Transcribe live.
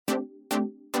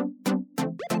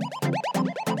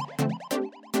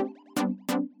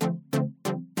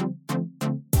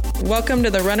Welcome to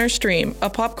The Runner Stream, a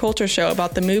pop culture show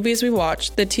about the movies we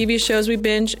watch, the TV shows we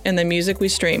binge, and the music we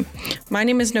stream. My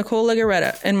name is Nicole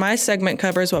Legarreta, and my segment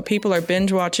covers what people are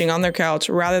binge watching on their couch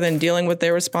rather than dealing with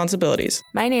their responsibilities.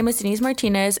 My name is Denise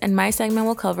Martinez, and my segment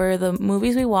will cover the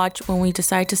movies we watch when we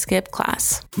decide to skip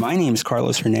class. My name is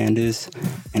Carlos Hernandez,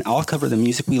 and I'll cover the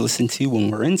music we listen to when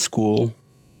we're in school,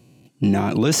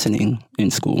 not listening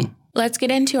in school. Let's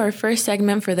get into our first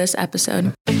segment for this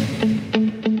episode.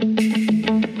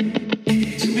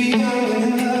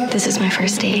 This is my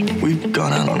first date. We've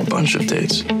gone out on a bunch of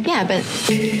dates. Yeah, but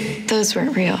those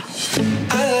weren't real.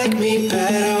 I like me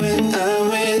better when I'm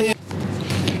with you.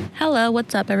 Hello,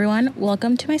 what's up everyone?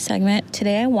 Welcome to my segment.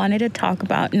 Today I wanted to talk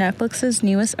about Netflix's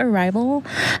newest arrival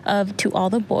of To All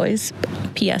the Boys,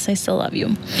 P.S. I Still Love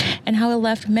You, and how it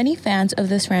left many fans of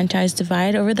this franchise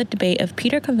divided over the debate of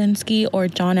Peter Kavinsky or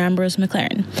John Ambrose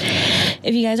McLaren.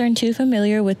 If you guys aren't too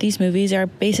familiar with these movies, they are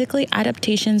basically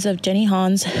adaptations of Jenny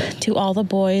Han's To All the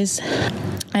Boys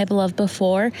I've Loved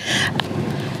Before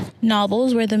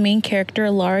novels, where the main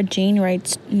character Lara Jean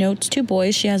writes notes to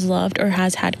boys she has loved or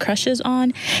has had crushes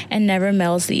on and never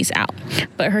mails these out.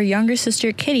 But her younger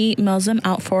sister Kitty mails them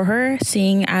out for her,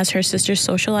 seeing as her sister's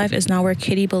social life is not where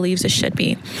Kitty believes it should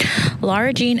be.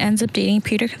 Lara Jean ends up dating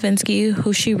Peter Kavinsky,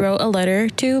 who she wrote a letter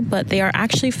to, but they are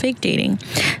actually fake dating.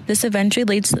 This eventually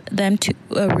leads them to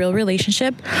a real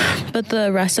relationship, but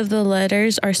the rest of the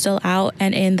letters are still out,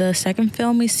 and in the second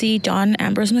film we see John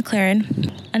Ambrose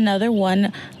McLaren, another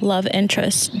one love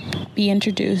interest, be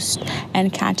introduced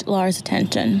and catch Lara's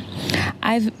attention.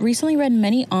 I've recently read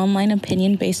many online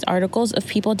opinion-based articles of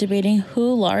people debating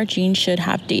who Lara Jean should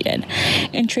have dated.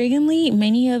 Intriguingly,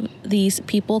 many of these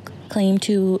people claim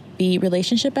to be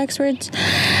relationship experts.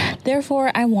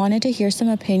 Therefore, I wanted to hear some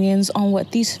opinions on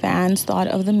what these fans thought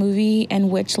of the movie and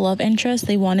which love interest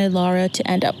they wanted Lara to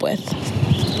end up with.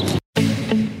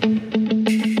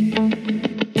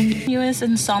 Newest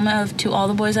installment of To All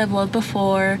the Boys I've Loved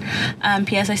Before,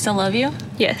 P.S. I Still Love You?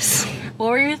 Yes.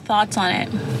 What were your thoughts on it?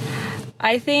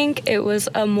 I think it was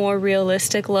a more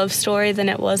realistic love story than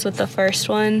it was with the first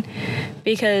one,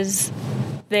 because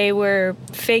they were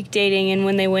fake dating, and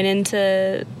when they went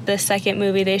into the second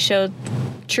movie, they showed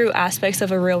true aspects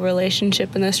of a real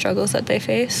relationship and the struggles that they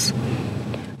face.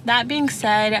 That being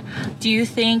said, do you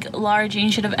think Lara Jean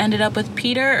should have ended up with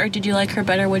Peter, or did you like her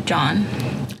better with John?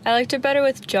 I liked her better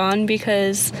with John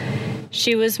because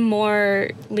she was more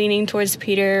leaning towards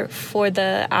Peter for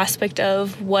the aspect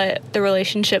of what the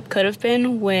relationship could have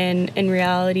been, when in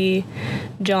reality,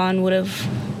 John would have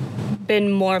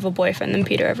been more of a boyfriend than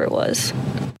Peter ever was.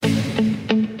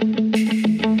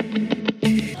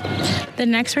 The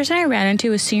next person I ran into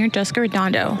was senior Jessica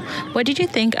Redondo. What did you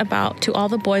think about To All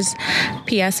the Boys,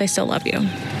 P.S. I Still Love You?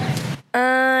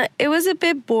 It was a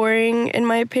bit boring, in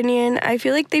my opinion. I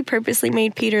feel like they purposely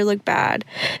made Peter look bad.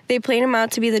 They played him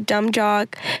out to be the dumb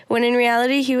jock, when in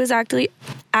reality he was actually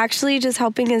just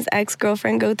helping his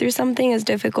ex-girlfriend go through something as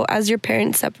difficult as your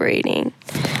parents separating.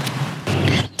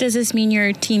 Does this mean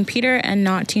you're Team Peter and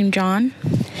not Team John?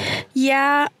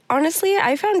 Yeah, honestly,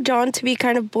 I found John to be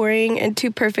kind of boring and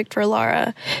too perfect for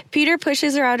Lara. Peter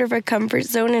pushes her out of her comfort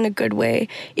zone in a good way.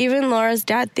 Even Lara's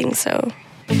dad thinks so.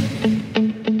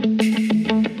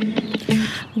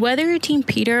 Whether you're Team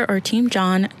Peter or Team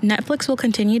John, Netflix will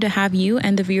continue to have you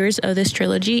and the viewers of this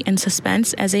trilogy in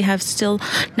suspense, as they have still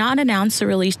not announced the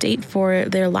release date for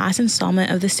their last installment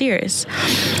of the series.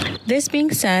 This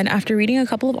being said, after reading a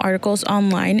couple of articles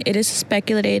online, it is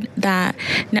speculated that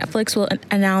Netflix will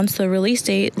announce the release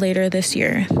date later this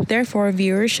year. Therefore,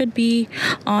 viewers should be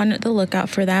on the lookout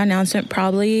for that announcement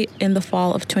probably in the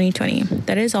fall of 2020.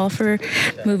 That is all for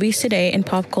movies today in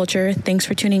pop culture. Thanks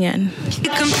for tuning in.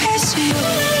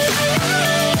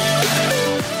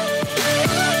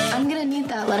 I'm gonna need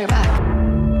that letter back.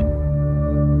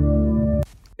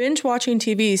 Binge watching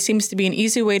TV seems to be an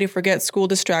easy way to forget school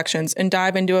distractions and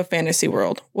dive into a fantasy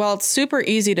world. While it's super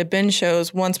easy to binge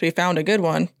shows once we found a good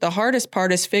one, the hardest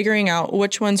part is figuring out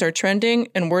which ones are trending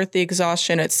and worth the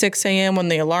exhaustion at 6 a.m. when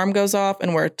the alarm goes off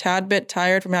and we're a tad bit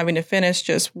tired from having to finish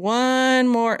just one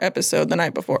more episode the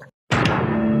night before.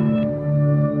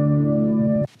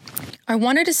 I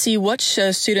wanted to see what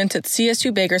shows students at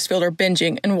CSU Bakersfield are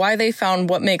binging and why they found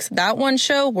what makes that one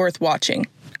show worth watching.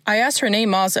 I asked Renee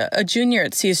Maza, a junior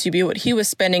at CSUB, what he was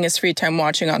spending his free time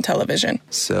watching on television.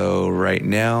 So right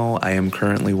now, I am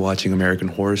currently watching American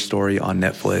Horror Story on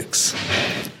Netflix,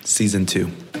 Season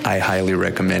 2. I highly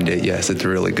recommend it. Yes, it's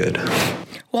really good.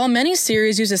 While many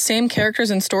series use the same characters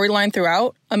and storyline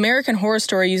throughout, American Horror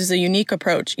Story uses a unique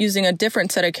approach, using a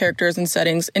different set of characters and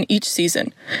settings in each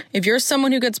season. If you're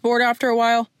someone who gets bored after a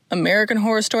while, American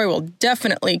Horror Story will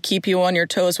definitely keep you on your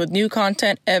toes with new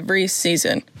content every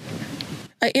season.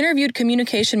 I interviewed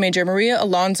communication major Maria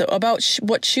Alonso about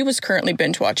what she was currently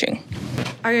binge watching.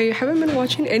 I haven't been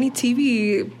watching any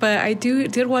TV, but I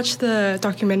did watch the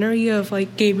documentary of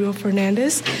Gabriel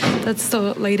Fernandez. That's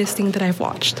the latest thing that I've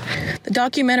watched. The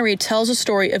documentary tells a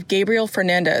story of Gabriel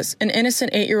Fernandez, an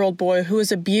innocent 8-year-old boy who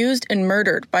was abused and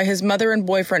murdered by his mother and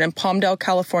boyfriend in Palmdale,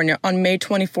 California on May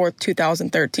 24,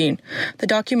 2013. The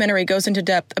documentary goes into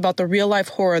depth about the real-life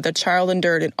horror the child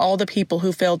endured and all the people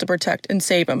who failed to protect and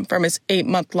save him from his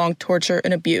 8-month-long torture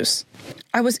and abuse.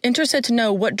 I was interested to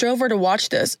know what drove her to watch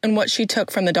this and what she took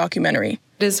from the documentary.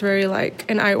 It is very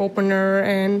an eye-opener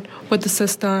and with the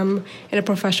system in a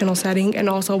professional setting and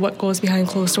also what goes behind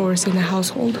closed doors in the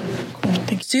household.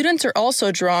 Students are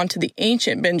also drawn to the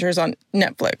ancient bingers on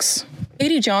Netflix.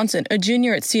 Katie Johnson, a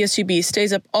junior at CSUB,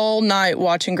 stays up all night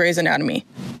watching Grey's Anatomy.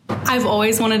 I've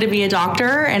always wanted to be a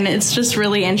doctor, and it's just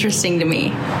really interesting to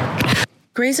me.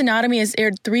 Grey's Anatomy has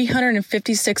aired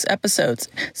 356 episodes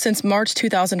since March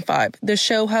 2005. The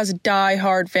show has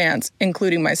die-hard fans,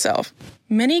 including myself.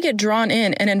 Many get drawn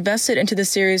in and invested into the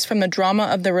series from the drama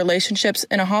of the relationships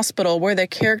in a hospital where the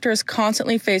characters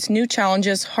constantly face new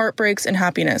challenges, heartbreaks, and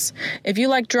happiness. If you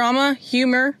like drama,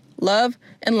 humor, love,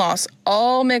 and loss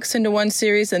all mixed into one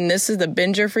series, then this is the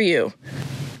binger for you.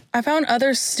 I found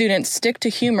other students stick to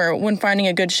humor when finding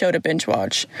a good show to binge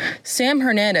watch. Sam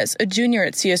Hernandez, a junior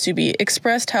at CSUB,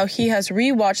 expressed how he has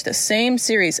rewatched the same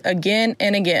series again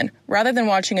and again, rather than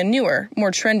watching a newer,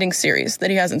 more trending series that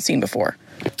he hasn't seen before.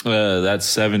 That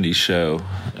 70s show,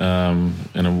 and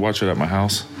I watch it at my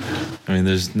house. I mean,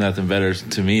 there's nothing better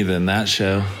to me than that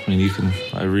show. I mean,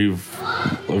 I've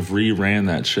reran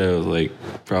that show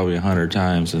probably 100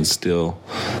 times and still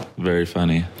very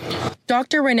funny.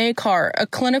 Dr. Renee Carr, a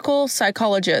clinical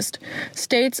psychologist,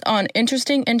 states on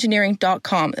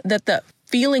interestingengineering.com that the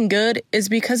feeling good is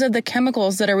because of the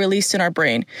chemicals that are released in our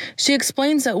brain. She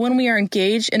explains that when we are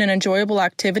engaged in an enjoyable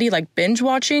activity like binge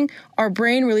watching, our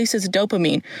brain releases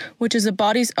dopamine, which is the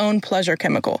body's own pleasure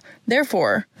chemical.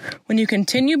 Therefore, when you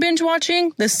continue binge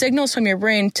watching, the signals from your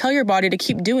brain tell your body to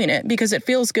keep doing it because it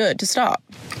feels good to stop.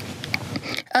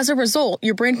 As a result,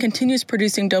 your brain continues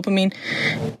producing dopamine,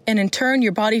 and in turn,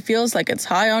 your body feels like it's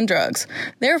high on drugs.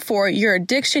 Therefore, your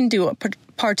addiction to a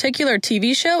particular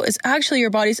TV show is actually your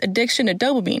body's addiction to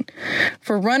dopamine.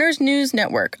 For Runners News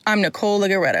Network, I'm Nicole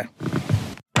Legarreta.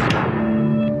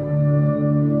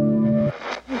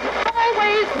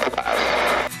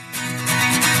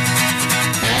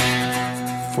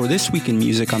 For this week in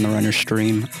music on the Runner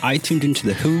Stream, I tuned into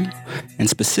The Who, and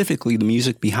specifically the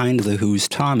music behind The Who's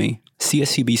Tommy,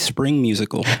 CSUB Spring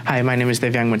Musical. Hi, my name is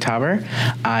Devyang Matavar.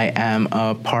 I am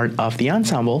a part of the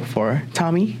ensemble for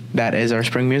Tommy. That is our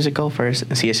spring musical for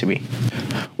CSUB.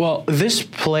 Well, this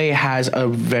play has a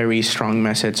very strong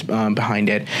message behind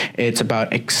it. It's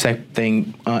about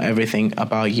accepting everything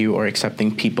about you or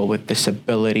accepting people with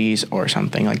disabilities or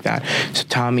something like that. So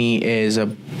Tommy is a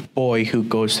boy who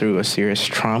goes through a serious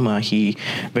trauma. He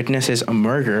witnesses a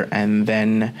murder, and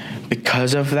then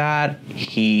because of that,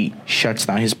 he shuts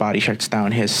down. His body shuts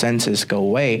down. His senses go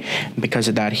away. Because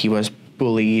of that, he was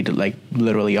bullied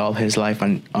literally all his life,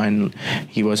 and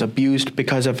he was abused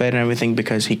because of it and everything,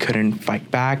 because he couldn't fight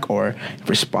back or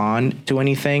respond to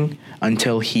anything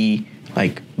until he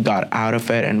got out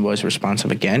of it and was responsive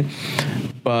again.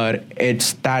 But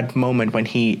it's that moment when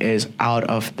he is out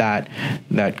of that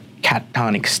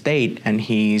catatonic state, and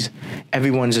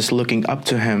everyone's just looking up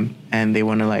to him, and they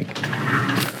want to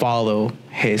follow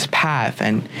his path,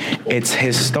 and it's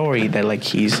his story that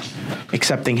he's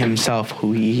accepting himself,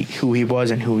 who he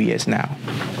was and who he is now.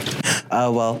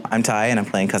 Well, I'm Ty, and I'm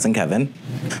playing Cousin Kevin.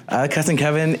 Cousin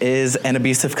Kevin is an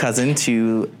abusive cousin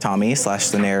to Tommy /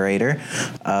 the narrator.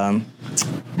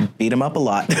 Beat him up a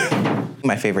lot.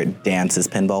 My favorite dance is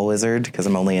Pinball Wizard, because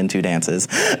I'm only in 2 dances.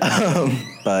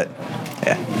 But,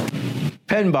 yeah.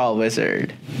 Pinball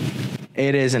Wizard.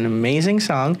 It is an amazing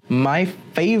song. My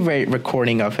favorite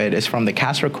recording of it is from the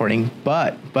cast recording,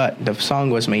 but the song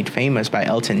was made famous by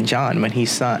Elton John when he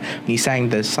sang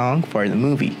this song for the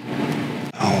movie.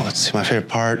 Oh, let's see, my favorite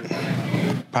part.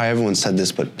 Probably everyone said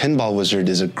this, but Pinball Wizard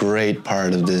is a great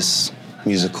part of this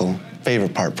musical.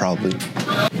 Favorite part, probably.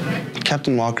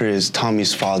 Captain Walker is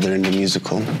Tommy's father in the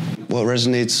musical. What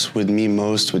resonates with me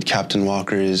most with Captain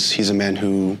Walker is he's a man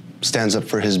who stands up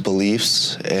for his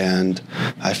beliefs, and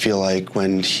I feel like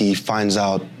when he finds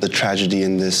out the tragedy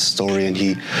in this story and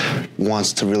he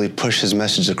wants to really push his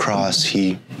message across,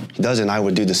 he doesn't, I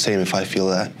would do the same if I feel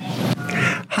that.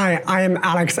 Hi, I am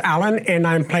Alex Allen, and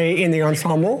I play in the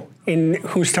ensemble in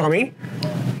Who's Tommy.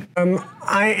 I've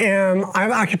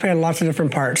actually played lots of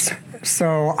different parts.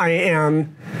 So I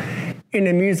am in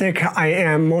the music. I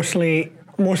am mostly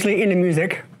in the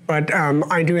music, but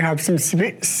I do have some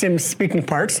speaking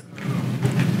parts.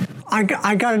 I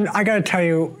gotta tell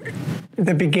you,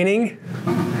 the beginning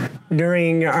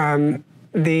during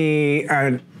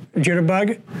the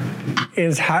Jitterbug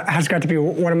has got to be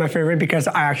one of my favorite because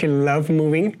I actually love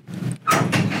moving.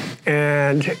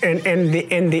 And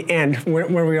the end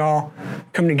where we all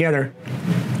come together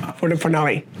for the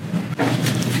finale.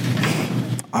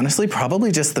 Honestly,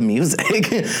 probably just the music.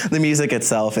 The music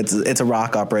itself. It's a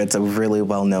rock opera. It's a really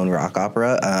well-known rock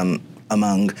opera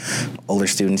among older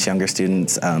students, younger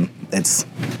students. It's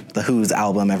The Who's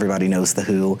album. Everybody knows The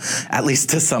Who, at least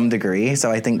to some degree.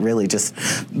 So I think really just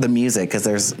the music, because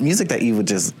there's music that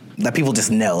people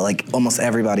just know. Like almost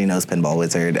everybody knows Pinball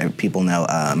Wizard. People know.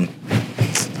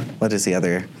 What is the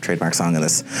other trademark song of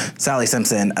this? Sally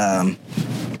Simpson.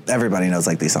 Everybody knows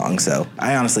like these songs, so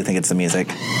I honestly think it's the music.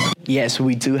 Yes,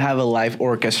 we do have a live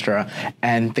orchestra,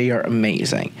 and they are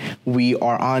amazing. We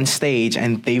are on stage,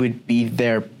 and they would be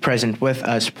there present with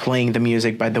us playing the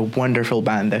music by the wonderful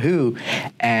band The Who.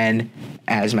 And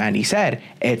as Mandy said,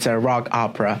 it's a rock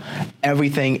opera.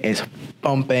 Everything is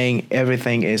bumping,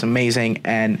 everything is amazing,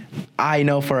 and I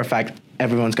know for a fact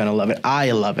everyone's gonna love it.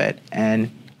 I love it,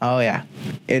 and oh yeah,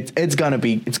 it's gonna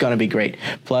be great.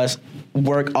 Plus,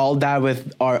 work all that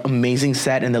with our amazing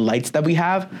set and the lights that we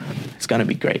have. It's gonna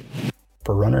be great.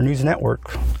 For Runner News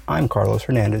Network, I'm Carlos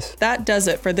Hernandez. That does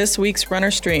it for this week's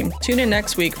Runner Stream. Tune in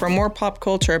next week for more pop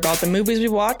culture about the movies we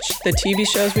watch, the TV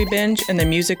shows we binge, and the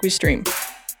music we stream.